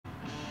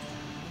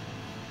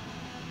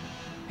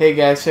Hey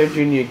guys, Sir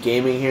Junior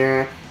Gaming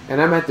here, and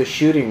I'm at the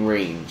shooting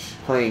range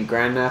playing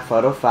Grand Theft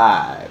Auto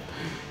 5.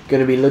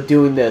 Gonna be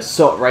doing the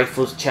assault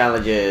rifles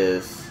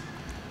challenges.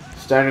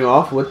 Starting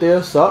off with the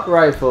assault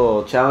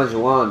rifle, challenge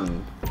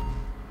 1.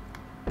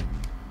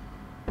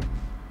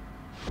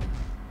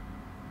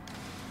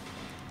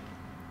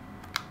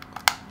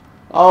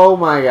 Oh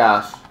my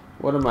gosh,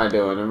 what am I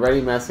doing? I'm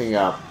already messing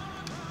up.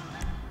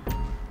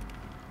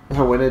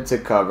 I went into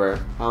cover.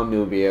 How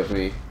newbie of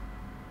me.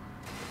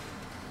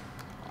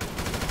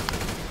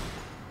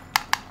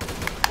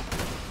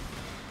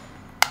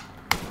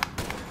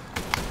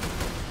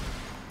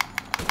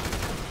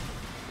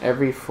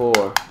 Every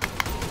 4.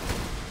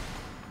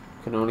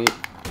 Can only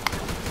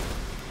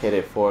hit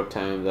it 4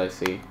 times, I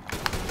see.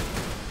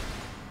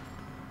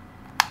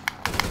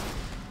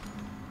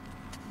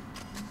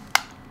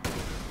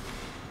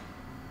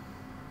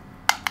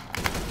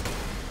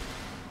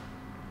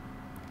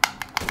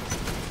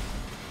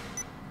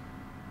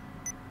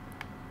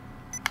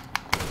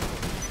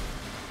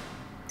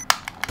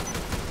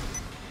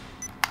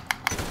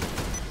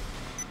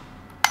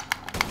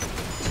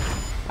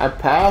 I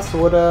passed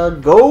with a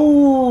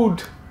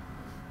gold!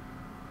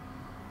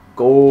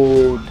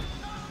 Gold.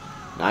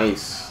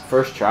 Nice.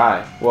 First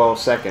try. Well,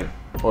 second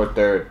or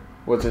third.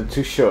 Wasn't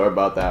too sure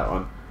about that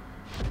one.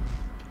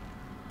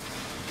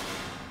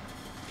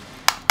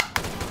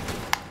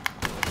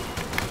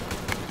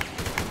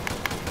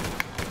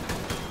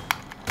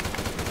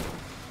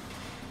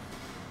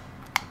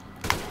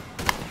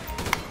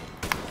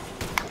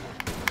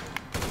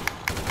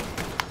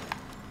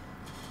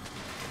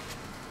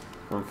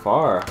 From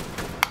far.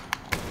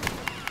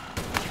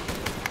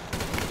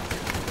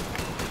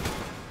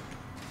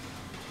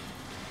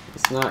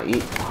 It's not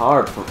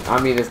hard from, I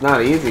mean, it's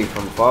not easy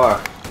from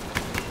far.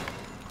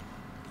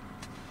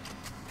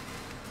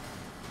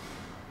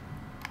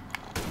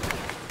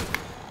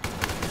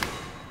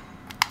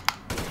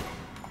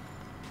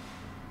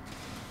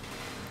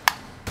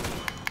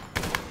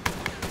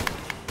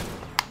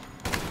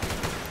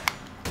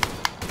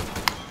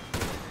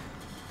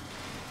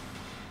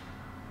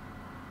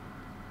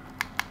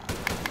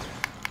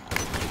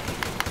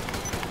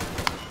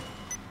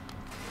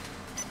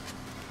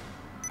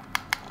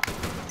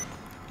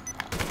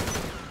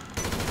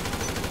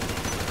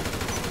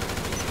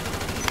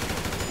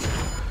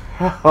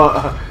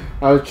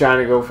 I was trying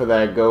to go for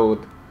that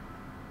gold.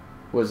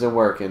 Wasn't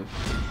working.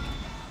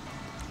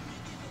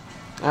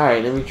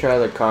 Alright, let me try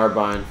the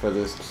carbine for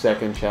this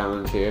second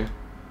challenge here.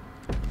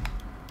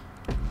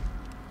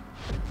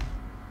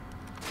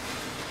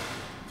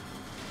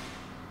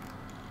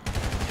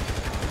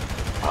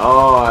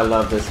 Oh, I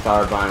love this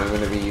carbine. I'm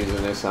going to be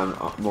using this on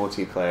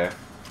multiplayer.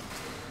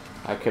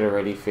 I could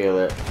already feel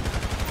it.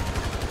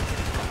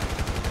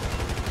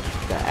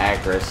 The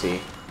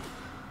accuracy.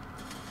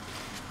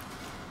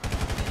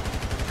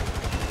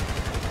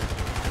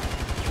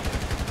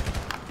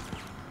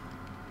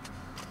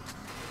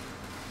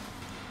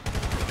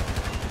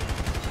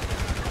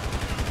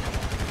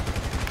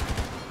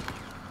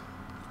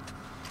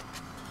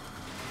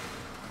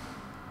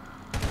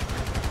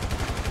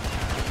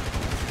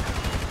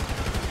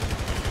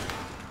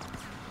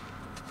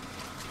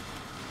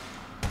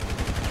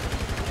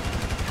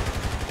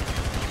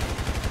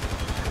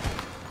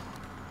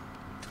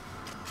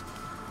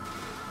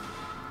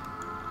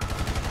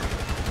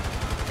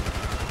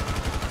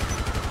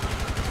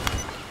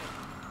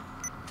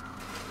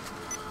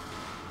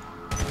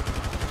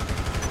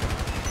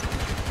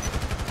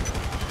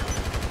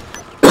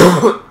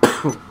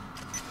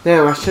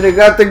 Damn, I should have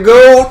got the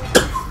gold.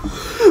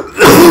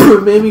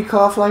 It made me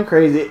cough like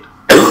crazy.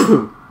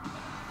 I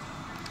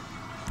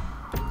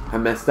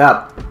messed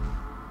up.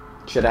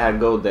 Should have had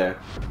gold there.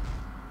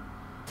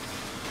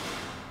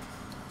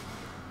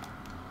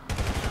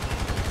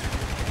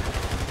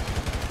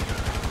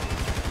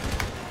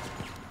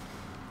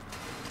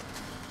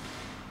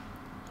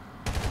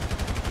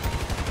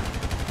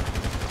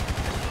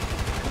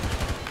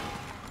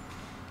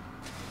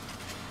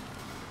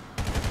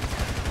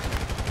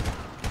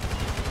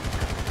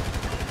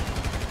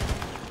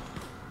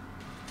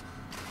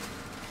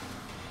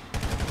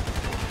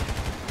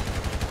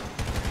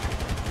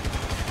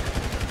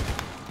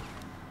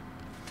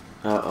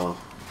 Uh-oh.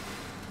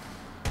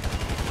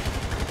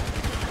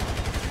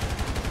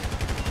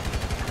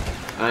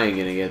 I ain't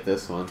gonna get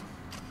this one.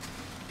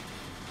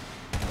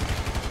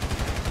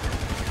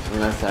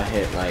 Unless I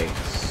hit, like,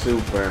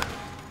 super.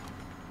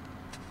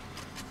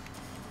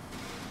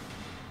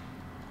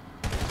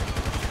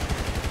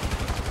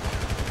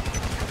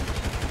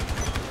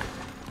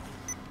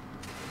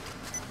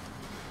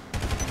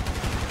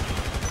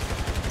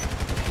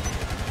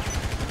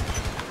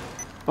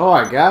 Oh,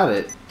 I got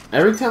it.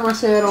 Every time I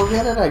say I don't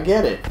get it, I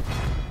get it.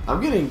 I'm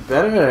getting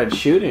better at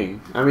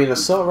shooting. I mean,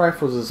 assault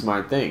rifles is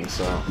my thing,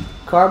 so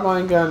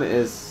carbine gun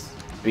is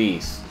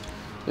beast.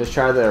 Let's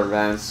try the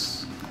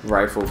advanced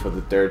rifle for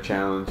the third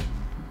challenge.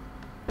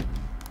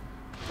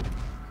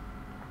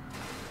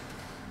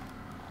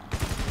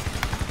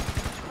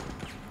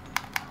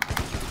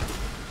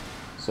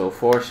 So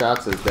 4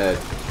 shots is dead.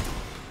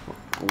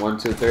 1,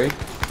 2, 3.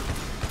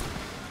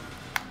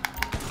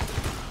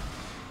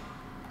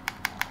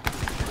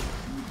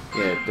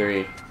 Yeah,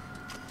 3.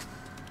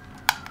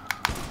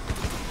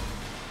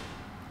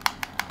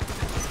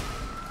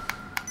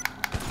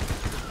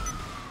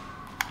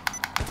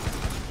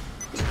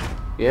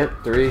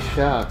 Yep, 3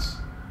 shots.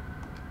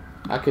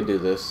 I could do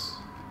this.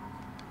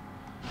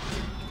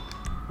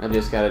 I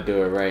just gotta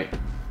do it right.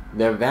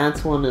 The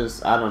advanced one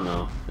is, I don't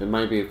know. It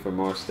might be for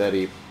more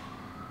steady.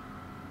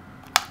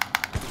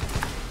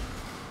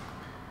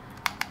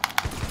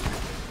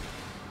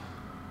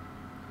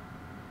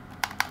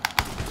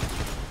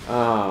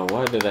 Oh,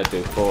 what did I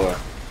do 4?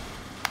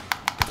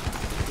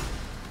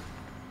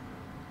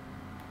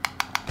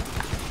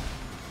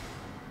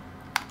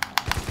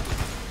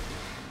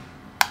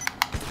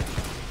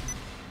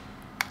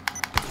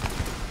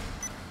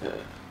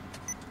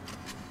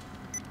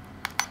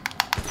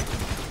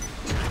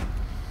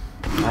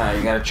 Alright,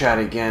 you gotta try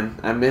it again.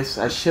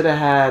 I should have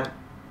had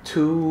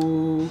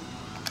 2,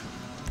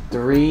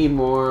 3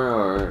 more,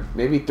 or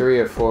maybe 3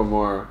 or 4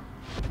 more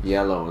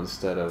yellow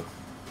instead of.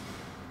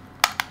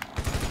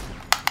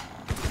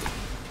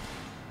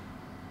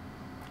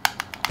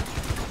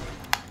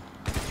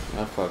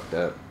 I fucked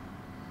up.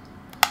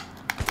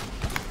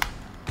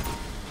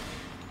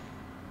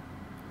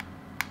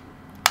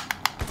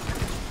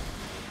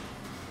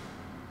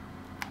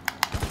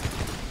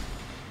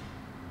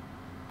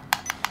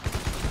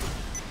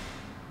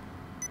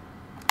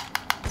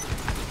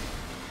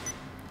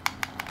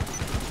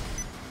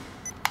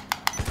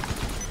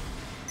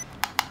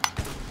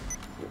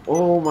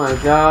 Oh my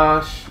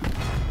gosh.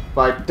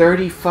 By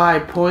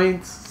 35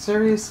 points?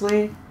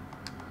 Seriously?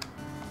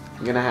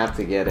 I'm gonna have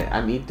to get it.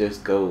 I need this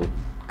gold.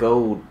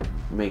 Gold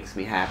makes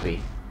me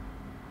happy.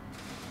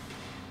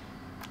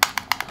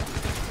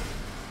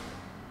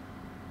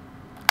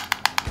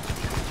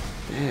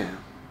 Damn.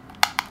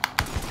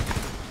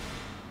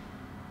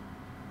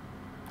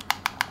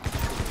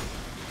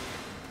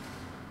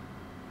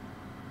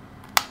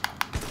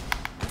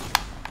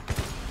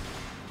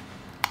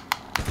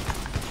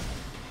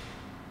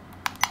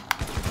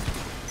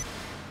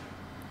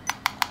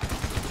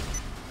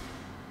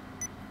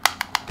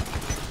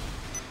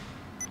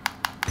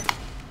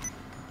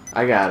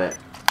 I got it.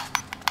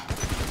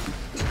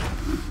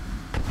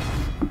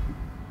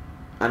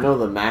 I know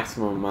the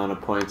maximum amount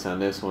of points on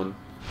this one.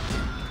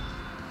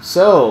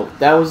 So,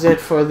 that was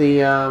it for the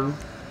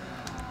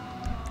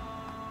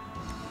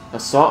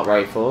assault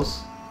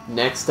rifles.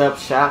 Next up,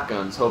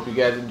 shotguns. Hope you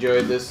guys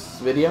enjoyed this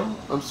video.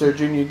 I'm Sir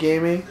Junior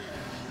Gaming,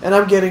 and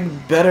I'm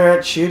getting better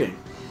at shooting.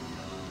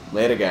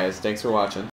 Later, guys. Thanks for watching.